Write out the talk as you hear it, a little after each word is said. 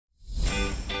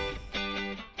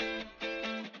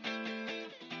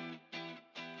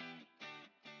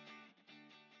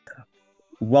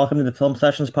Welcome to the Film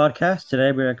Sessions podcast.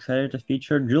 Today we're excited to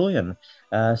feature Julian.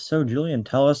 Julian,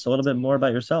 tell us a little bit more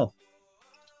about yourself.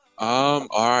 All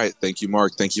right. Thank you,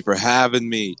 Mark. Thank you for having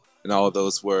me and all of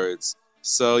those words.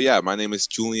 So, yeah, my name is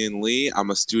Julian Lee.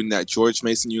 I'm a student at George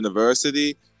Mason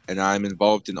University, and I'm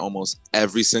involved in almost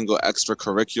every single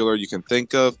extracurricular you can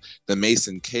think of. The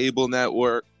Mason Cable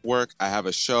Network. I have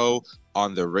a show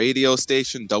on the radio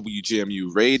station,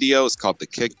 WGMU Radio. It's called The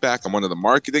Kickback. I'm one of the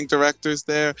marketing directors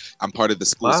there. I'm part of the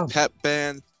school's Wow. pep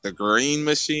band, the Green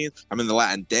Machine. I'm in the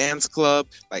Latin Dance Club.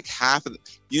 Like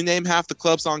you name half the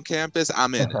clubs on campus,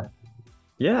 I'm in it.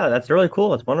 Yeah, that's really cool.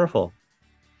 That's wonderful.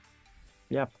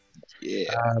 Yeah.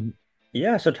 Yeah. Um,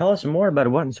 yeah, so tell us more about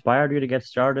what inspired you to get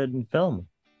started in film.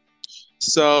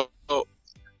 So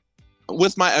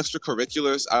with my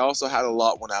extracurriculars, I also had a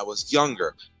lot when I was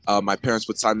younger. My parents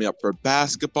would sign me up for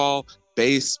basketball,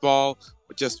 baseball,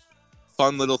 just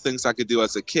fun little things I could do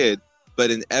as a kid. But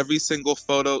in every single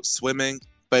photo, swimming,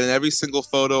 but in every single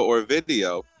photo or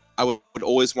video, I would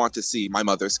always want to see my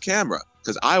mother's camera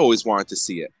because I always wanted to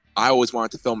see it. I always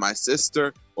wanted to film my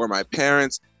sister or my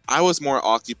parents. I was more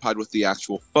occupied with the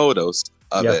actual photos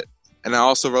of Yep. it. And I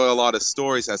also wrote a lot of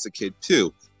stories as a kid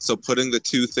too. So putting the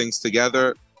two things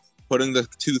together,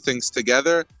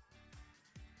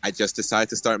 I just decided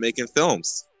to start making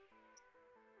films.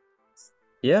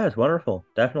 Yeah, it's wonderful.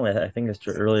 Definitely. I think it's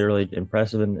really, really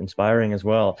impressive and inspiring as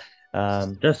well.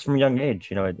 Just from a young age,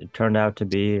 it turned out to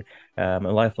be a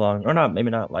lifelong, or not, maybe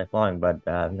not lifelong, but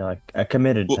a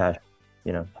committed Well, passion,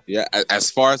 you know. yeah, as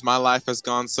far as my life has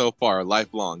gone so far,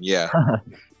 lifelong, yeah.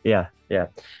 Yeah, yeah.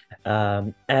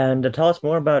 And to tell us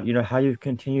more about, how you've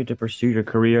continued to pursue your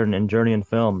career and journey in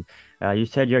film. You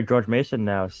said you're at George Mason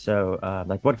now, so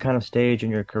like what kind of stage in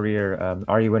your career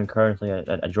are you in currently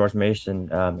at George Mason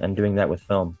and doing that with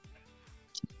film?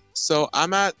 So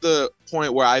I'm at the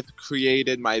point where I've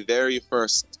created my very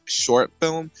first short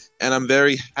film, and I'm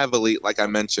very heavily, like I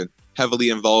mentioned, heavily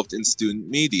involved in student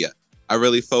media. I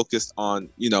really focused on,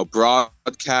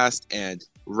 broadcast and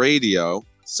radio.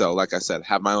 So, like I said,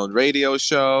 have my own radio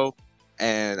show,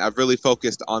 and I've really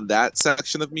focused on that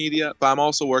section of media. But I'm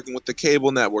also working with the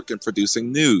cable network and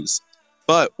producing news.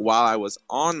 But while I was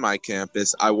on my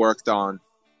campus, I worked on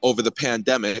over the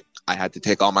pandemic. I had to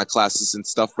take all my classes and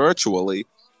stuff virtually,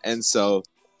 and so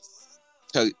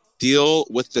to deal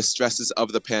with the stresses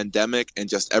of the pandemic and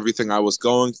just everything I was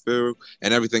going through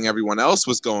and everything everyone else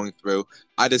was going through,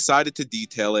 I decided to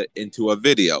detail it into a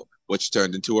video, which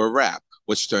turned into a rap,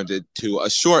 which turned into a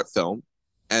short film.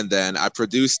 And then I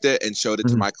produced it and showed it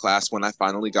to Mhm. my class when I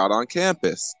finally got on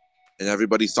campus. And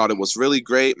everybody thought it was really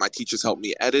great. My teachers helped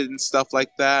me edit and stuff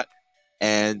like that.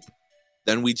 And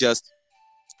then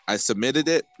I submitted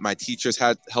it. My teachers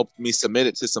had helped me submit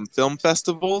it to some film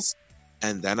festivals.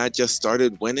 And then I just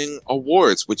started winning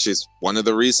awards, which is one of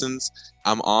the reasons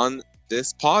I'm on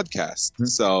this podcast.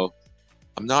 So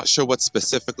I'm not sure what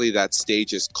specifically that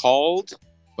stage is called,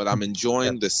 but I'm Yeah.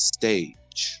 enjoying the stage.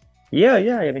 Yeah,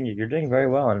 yeah. I mean, you're doing very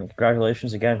well, and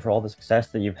congratulations again for all the success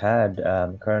that you've had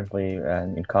currently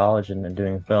in college and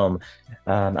doing film.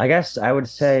 I guess I would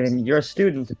say, I mean, you're a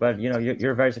student, but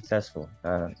you're very successful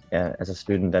as a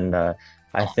student, and I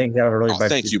Oh, think you have a really oh, bright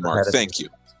thank you, future Mark. ahead of you. Thank you.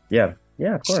 Yeah,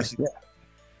 yeah, of course. Yeah,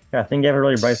 yeah. I think you have a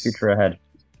really bright future ahead.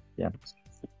 Yeah.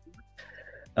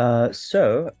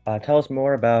 Tell us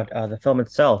more about the film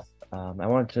itself. I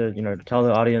wanted to, tell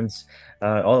the audience,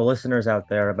 all the listeners out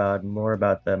there about more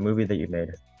about the movie that you made.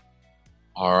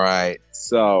 All right.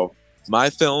 So my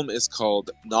film is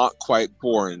called Not Quite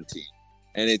Quarantine,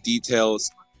 and it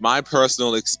details my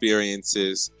personal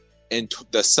experiences in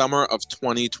the summer of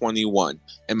 2021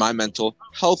 and my mental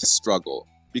health struggle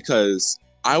because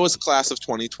I was class of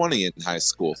 2020 in high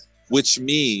school, which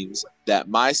means that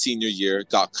my senior year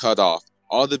got cut off.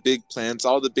 All the big plans,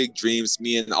 all the big dreams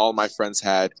me and all my friends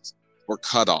had were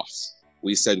cut off.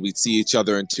 We said we'd see each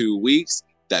other in 2 weeks,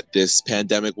 that this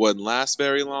pandemic wouldn't last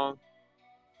very long.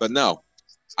 But no,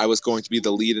 I was going to be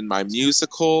the lead in my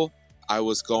musical. I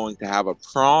was going to have a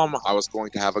prom. I was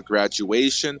going to have a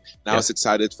graduation. And I Yeah. was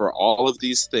excited for all of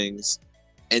these things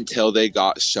until they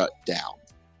got shut down.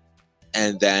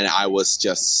 And then I was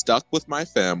just stuck with my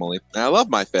family. And I love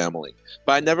my family,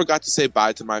 but I never got to say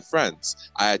bye to my friends.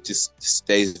 I had to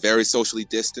stay very socially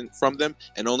distant from them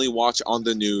and only watch on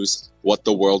the news what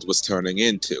the world was turning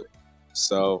into.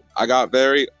 So it got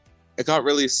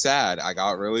really sad. I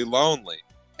got really lonely.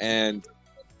 And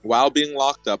while being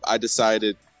locked up, I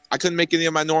decided I couldn't make any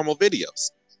of my normal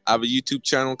videos. I have a YouTube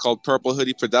channel called Purple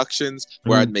Hoodie Productions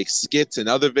where I'd Mhm. make skits and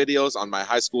other videos on my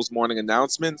high school's morning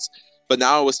announcements. But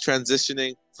now I was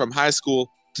transitioning from high school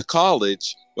to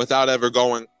college without ever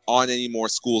going on any more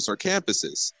schools or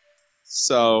campuses.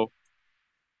 So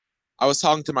I was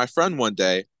talking to my friend one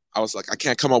day. I was like, I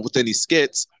can't come up with any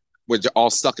skits. We're all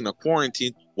stuck in a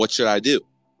quarantine. What should I do?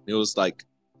 It was like,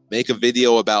 make a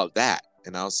video about that.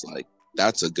 And I was like,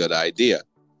 that's a good idea.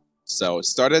 So it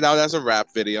started out as a rap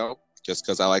video, just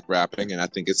because I like rapping and I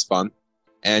think it's fun,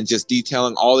 and just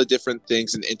detailing all the different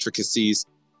things and intricacies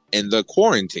in the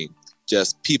quarantine.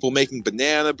 Just people making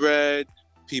banana bread,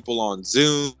 people on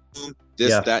Zoom, this,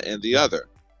 Yeah. that, and the other,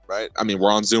 right? I mean,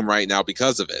 we're on Zoom right now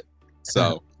because of it.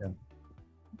 So, Yeah.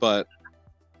 but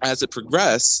as it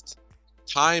progressed,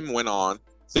 time went on,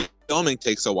 filming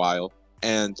takes a while,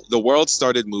 and the world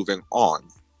started moving on.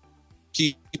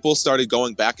 People started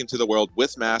going back into the world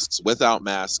with masks, without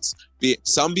masks.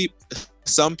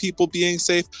 Some people being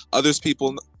safe, other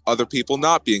people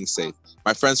not being safe.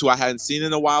 My friends who I hadn't seen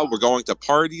in a while were going to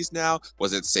parties now.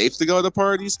 Was it safe to go to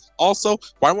parties? Also,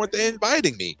 why weren't they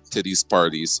inviting me to these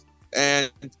parties?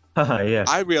 And Yeah.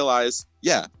 I realized,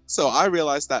 yeah. So I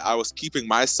realized that I was keeping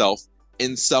myself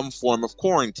in some form of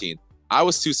quarantine. I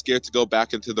was too scared to go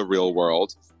back into the real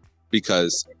world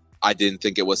because I didn't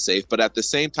think it was safe. But at the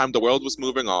same time, the world was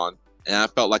moving on, and I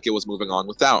felt like it was moving on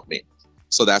without me.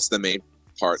 So that's the main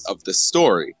part of the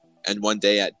story. And one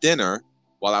day at dinner,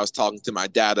 while I was talking to my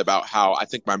dad about how I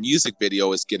think my music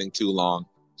video is getting too long,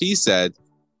 he said,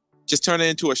 just turn it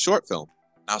into a short film.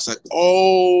 I was like,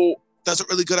 oh, that's a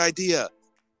really good idea.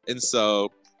 And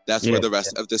so that's where Yeah. the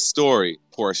rest of the story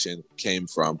portion came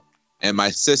from. And my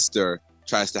sister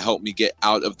tries to help me get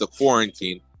out of the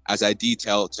quarantine as I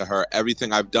detail to her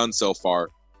everything I've done so far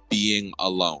being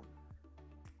alone.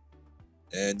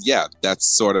 And yeah, that's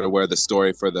sort of where the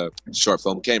story for the short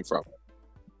film came from.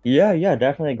 Yeah, yeah,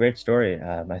 definitely a great story.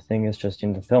 I think it's just,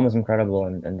 the film is incredible,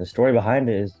 and the story behind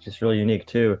it is just really unique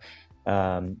too.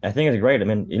 I think it's great. I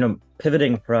mean,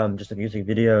 pivoting from just a music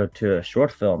video to a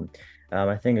short film,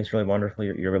 I think it's really wonderful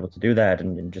you're able to do that,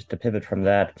 and just to pivot from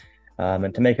that,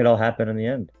 and to make it all happen in the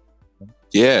end.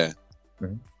 Yeah.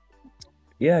 Mhm.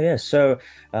 Yeah, yeah. So,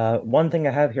 one thing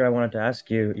I have here I wanted to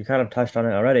ask you, you kind of touched on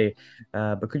it already,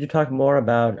 but could you talk more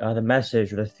about the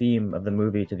message or the theme of the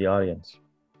movie to the audience?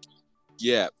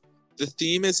 Yeah. The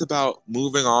theme is about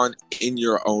moving on in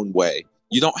your own way.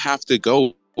 You don't have to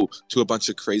go to a bunch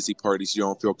of crazy parties you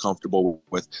don't feel comfortable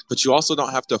with, but you also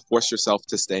don't have to force yourself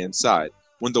to stay inside.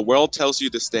 When the world tells you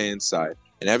to stay inside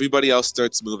and everybody else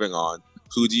starts moving on,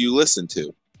 who do you listen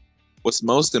to? What's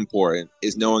most important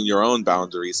is knowing your own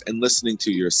boundaries and listening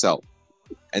to yourself.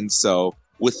 And so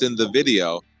within the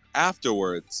video,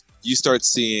 afterwards, you start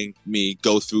seeing me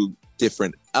go through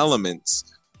different elements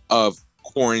of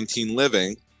quarantine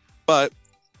living, but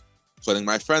putting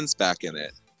my friends back in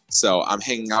it. So I'm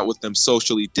hanging out with them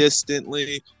socially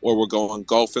distantly, or we're going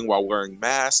golfing while wearing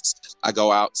masks. I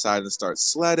go outside and start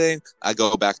sledding. I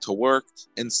go back to work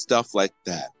and stuff like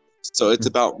that. So it's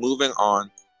about moving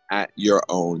on at your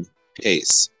own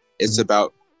pace. It's Mhm.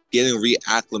 about getting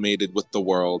reacclimated with the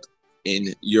world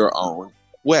in your own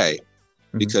way.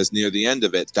 Mhm. Because near the end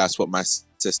of it, that's what my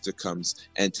sister comes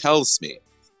and tells me.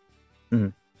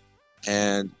 Mhm.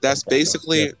 And that's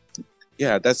Definitely. Yeah. basically,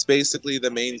 yeah, that's basically the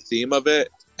main theme of it.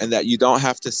 And that you don't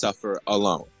have to suffer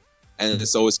alone. And Mhm.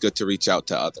 it's always good to reach out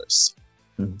to others.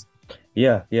 Mhm.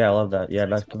 Yeah, yeah, I love that. Yeah,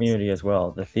 that's community as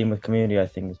well. The theme with community, I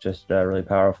think, is just really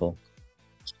powerful.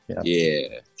 Yeah,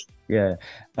 Yeah.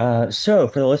 yeah. So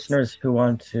for the listeners who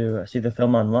want to see the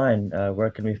film online,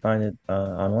 where can we find it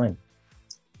online?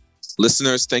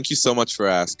 Listeners, thank you so much for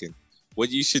asking. What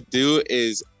you should do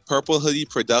is Purple Hoodie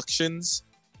Productions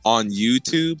on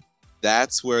YouTube.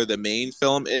 That's where the main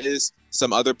film is.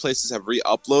 Some other places have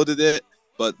re-uploaded it,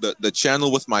 but the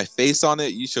channel with my face on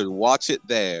it, you should watch it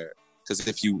there. Because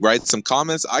if you write some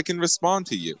comments, I can respond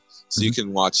to you. So you Mhm.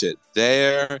 can watch it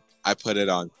there. I put it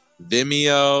on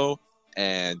Vimeo,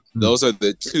 and Mhm. those are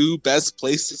the two best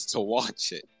places to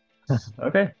watch it.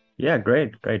 Okay. Yeah,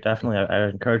 great, great. Definitely. I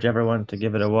encourage everyone to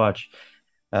give it a watch.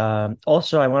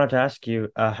 Also, I wanted to ask you,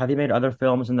 have you made other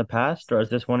films in the past, or is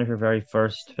this one of your very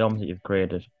first films that you've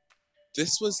created?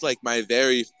 This was like my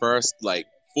very first like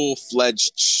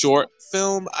full-fledged short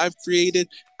film I've created.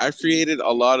 I've created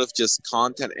a lot of just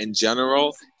content in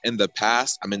general in the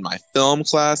past. I'm in my film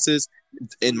classes.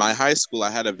 In my high school, I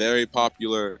had a very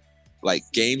popular like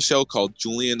game show called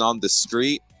Julian on the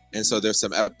Street. And so there's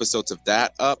some episodes of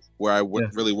that up where Yeah.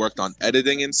 really worked on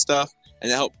editing and stuff.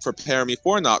 And it helped prepare me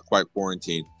for Not Quite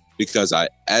Quarantine because I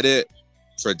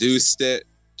produced it,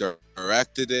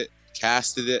 directed it,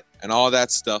 casted it, and all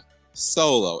that stuff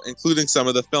solo, including some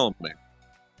of the filming.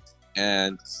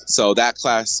 And so that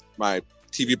class, my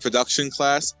TV production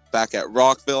class back at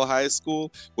Rockville High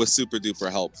School, was super duper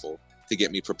helpful to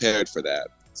get me prepared for that.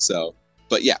 So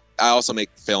But yeah, I also make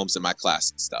films in my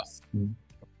class and stuff. Mhm.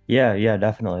 Yeah, yeah,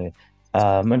 definitely.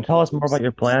 And tell us more about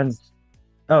your plans.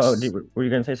 Were you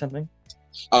going to say something?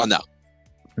 Oh no.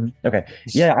 Mhm. Okay.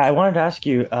 Yeah, I wanted to ask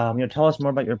you, tell us more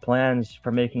about your plans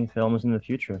for making films in the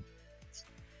future.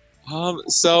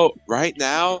 So right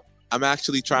now I'm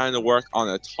actually trying to work on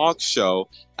a talk show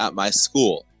at my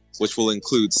school, which will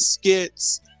include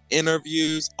skits,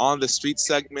 interviews, on the street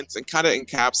segments, and kind of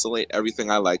encapsulate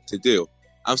everything I like to do.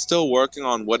 I'm still working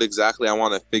on what exactly I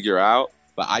want to figure out,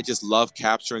 but I just love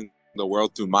capturing the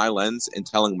world through my lens and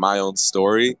telling my own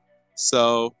story.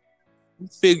 So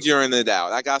figuring it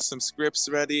out. I got some scripts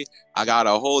ready. I got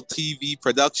a whole TV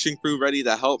production crew ready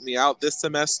to help me out this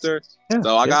semester. Yeah,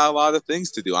 So I yeah. got a lot of things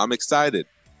to do. I'm excited.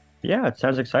 Yeah, it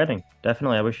sounds exciting.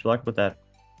 Definitely. I wish you luck with that.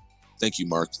 Thank you,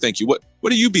 Mark. Thank you. What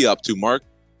do you be up to, Mark?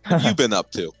 What have you been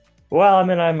up to? Well, I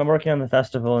mean, I'm working on the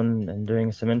festival and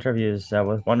doing some interviews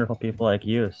with wonderful people like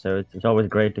you. So it's always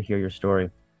great to hear your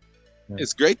story. Yeah.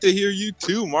 It's great to hear you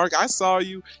too, Mark. I saw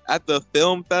you at the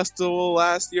film festival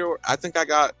last year. I think I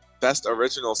got best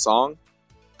original song.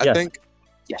 I Yes. think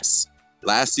yes.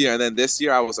 Last year and then this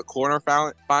year I was a corner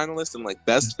finalist in like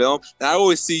best film. And I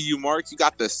always see you, Mark. You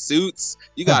got the suits.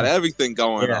 You got everything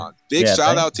going Yeah. on. Big Yeah.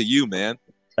 shout out to you, man.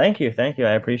 Thank you. Thank you.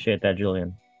 I appreciate that,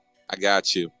 Julian. I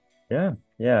got you. Yeah.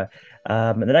 Yeah.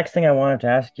 The next thing I wanted to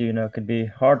ask you, could be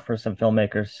hard for some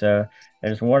filmmakers. So I'm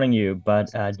just warning you,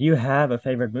 but do you have a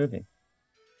favorite movie?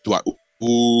 Do I?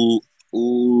 Ooh,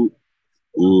 ooh,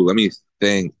 ooh. Let me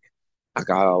think. I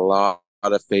got a lot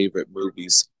of favorite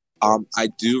movies. I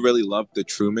do really love The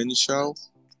Truman Show.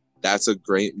 That's a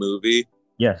great movie.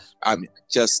 Yes.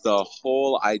 Just the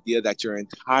whole idea that your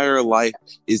entire life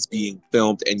is being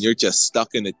filmed and you're just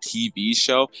stuck in a TV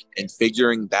show and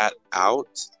figuring that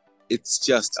out. It's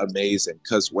just amazing.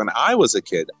 Because when I was a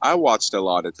kid, I watched a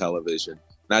lot of television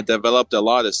and I developed a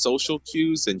lot of social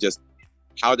cues and just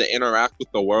how to interact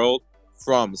with the world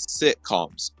from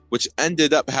sitcoms, which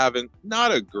ended up having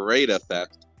not a great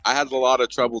effect. I had a lot of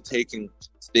trouble taking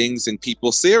things and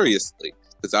people seriously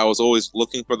because I was always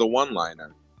looking for the one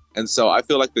liner. And so I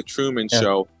feel like the Truman Yeah.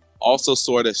 Show also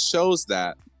sort of shows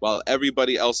that while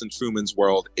everybody else in Truman's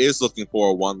world is looking for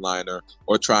a one liner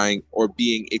or trying or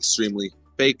being extremely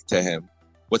fake to him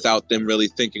without them really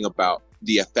thinking about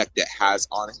the effect it has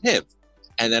on him.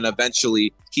 And then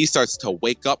eventually he starts to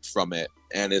wake up from it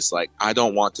and it's like, I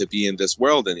don't want to be in this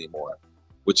world anymore,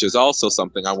 which is also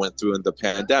something I went through in the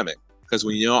pandemic. Because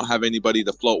when you don't have anybody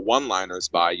to float one liners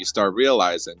by, you start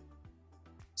realizing,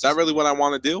 is that really what I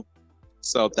want to do?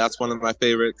 So that's one of my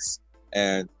favorites.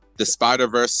 And the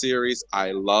Spider-Verse series,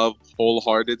 I love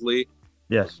wholeheartedly.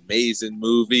 Yes. Amazing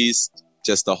movies.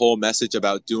 Just the whole message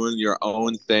about doing your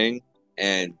own thing.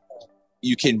 And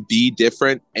you can be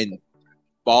different and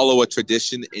follow a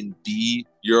tradition and be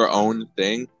your own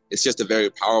thing. It's just a very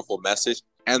powerful message.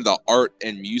 And the art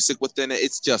and music within it,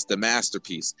 it's just a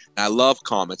masterpiece. And I love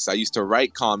comics. I used to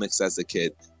write comics as a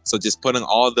kid. So just putting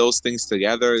all of those things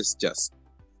together is just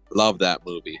love that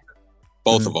movie.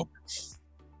 Both of Mhm. them.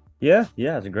 Yeah,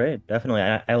 yeah, it's great. Definitely.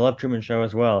 I love Truman Show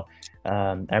as well.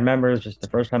 I remember it was just the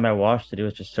first time I watched it, it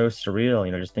was just so surreal,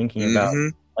 just thinking about,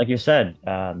 Mm-hmm. like you said,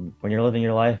 when you're living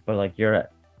your life, but like you're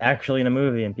actually in a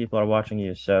movie and people are watching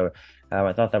you. So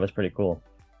I thought that was pretty cool.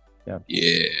 Yeah.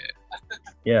 Yeah.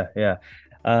 Yeah, yeah.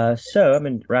 So I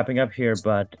mean, wrapping up here,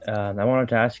 but I wanted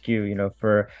to ask you,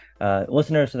 for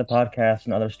listeners to the podcast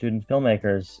and other student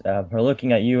filmmakers who are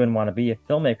looking at you and want to be a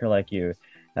filmmaker like you,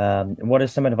 what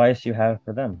is some advice you have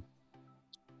for them?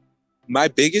 My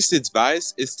biggest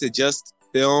advice is to just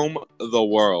film the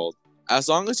world. As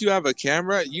long as you have a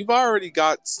camera, you've already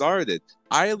got started.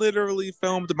 I literally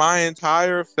filmed my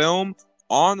entire film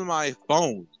on my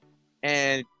phone,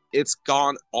 and it's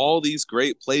gone all these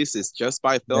great places just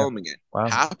by Yeah. filming it. Wow.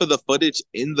 Half of the footage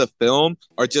in the film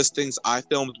are just things I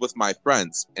filmed with my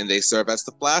friends, and they serve as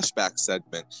the flashback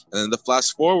segment. And then the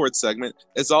flash forward segment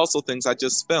is also things I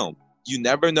just filmed. You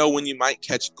never know when you might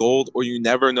catch gold, or you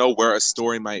never know where a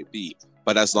story might be.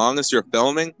 But as long as you're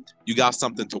filming, you got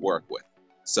something to work with.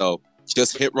 So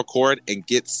just hit record and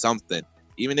get something.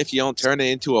 Even if you don't turn it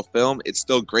into a film, it's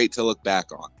still great to look back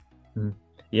on. Mhm.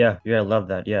 Yeah, yeah, I love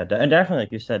that. Yeah, and definitely,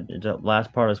 like you said, the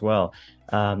last part as well.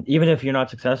 Even if you're not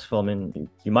successful, I mean,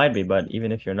 you might be, but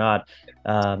even if you're not,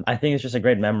 I think it's just a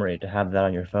great memory to have that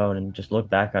on your phone and just look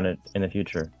back on it in the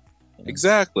future. You know?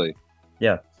 Exactly.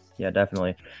 Yeah, yeah,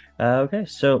 definitely. Okay,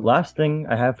 so last thing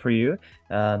I have for you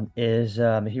is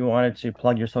if you wanted to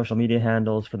plug your social media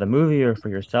handles for the movie or for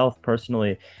yourself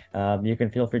personally, you can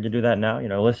feel free to do that now.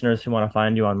 Listeners who want to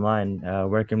find you online,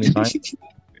 where can we find?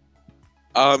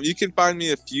 You can find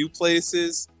me a few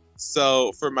places.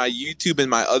 So for my YouTube and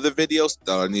my other videos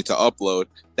that I need to upload,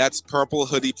 that's Purple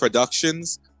Hoodie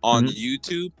Productions on Hmm.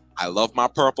 YouTube. I love my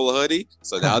purple hoodie,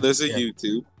 so now there's a Yeah,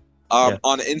 YouTube. yeah.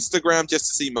 On Instagram, just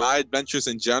to see my adventures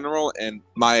in general and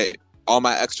my all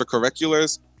my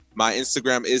extracurriculars. My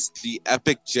Instagram is the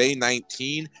Epic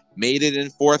J19. Made it in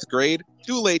fourth grade.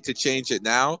 Too late to change it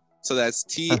now. So that's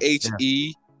Yeah.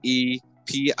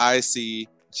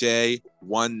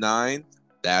 TheEpicJ19.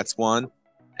 That's one.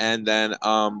 And then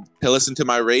to listen to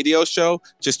my radio show,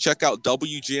 just check out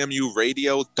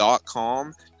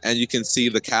WGMUradio.com and you can see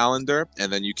the calendar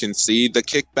and then you can see the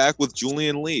kickback with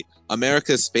Julian Lee,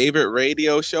 America's favorite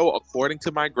radio show, according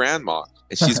to my grandma.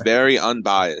 And she's very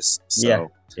unbiased. Yeah,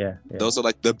 So yeah, yeah. those are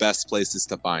like the best places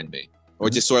to find me. Or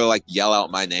Mhm, just sort of like yell out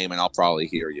my name and I'll probably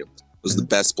hear you. Those are the mhm.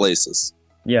 best places.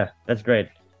 Yeah, that's great.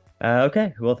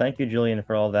 Okay, well, thank you, Julian,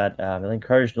 for all that. I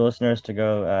encourage the listeners to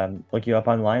go look you up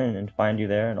online and find you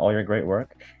there and all your great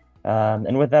work.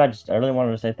 And with that, I really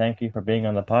wanted to say thank you for being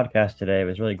on the podcast today. It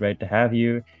was really great to have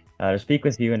you, to speak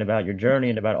with you and about your journey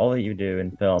and about all that you do in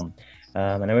film.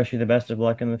 And I wish you the best of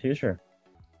luck in the future.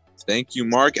 Thank you,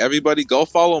 Mark. Everybody, go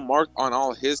follow Mark on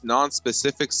all his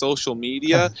non-specific social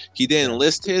media. He didn't Yeah,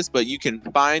 list his, but you can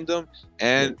find them. yeah.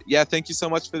 And yeah, thank you so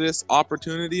much for this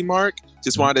opportunity, Mark.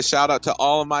 Just Mhm. wanted to shout out to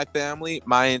all of my family.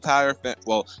 My entire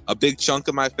well, a big chunk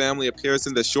of my family appears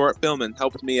in the short film and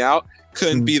helped me out.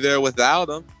 Couldn't Mhm. be there without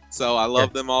them. So I Yeah.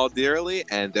 love them all dearly,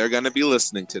 and they're going to be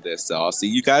listening to this. So I'll see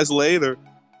you guys later.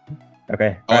 Okay.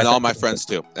 All Oh, right. and all Thank my you. friends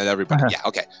too, and everybody. Yeah,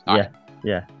 okay. All right.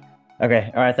 Yeah. Yeah.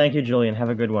 Okay. All right. Thank you, Julian. Have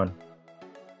a good one.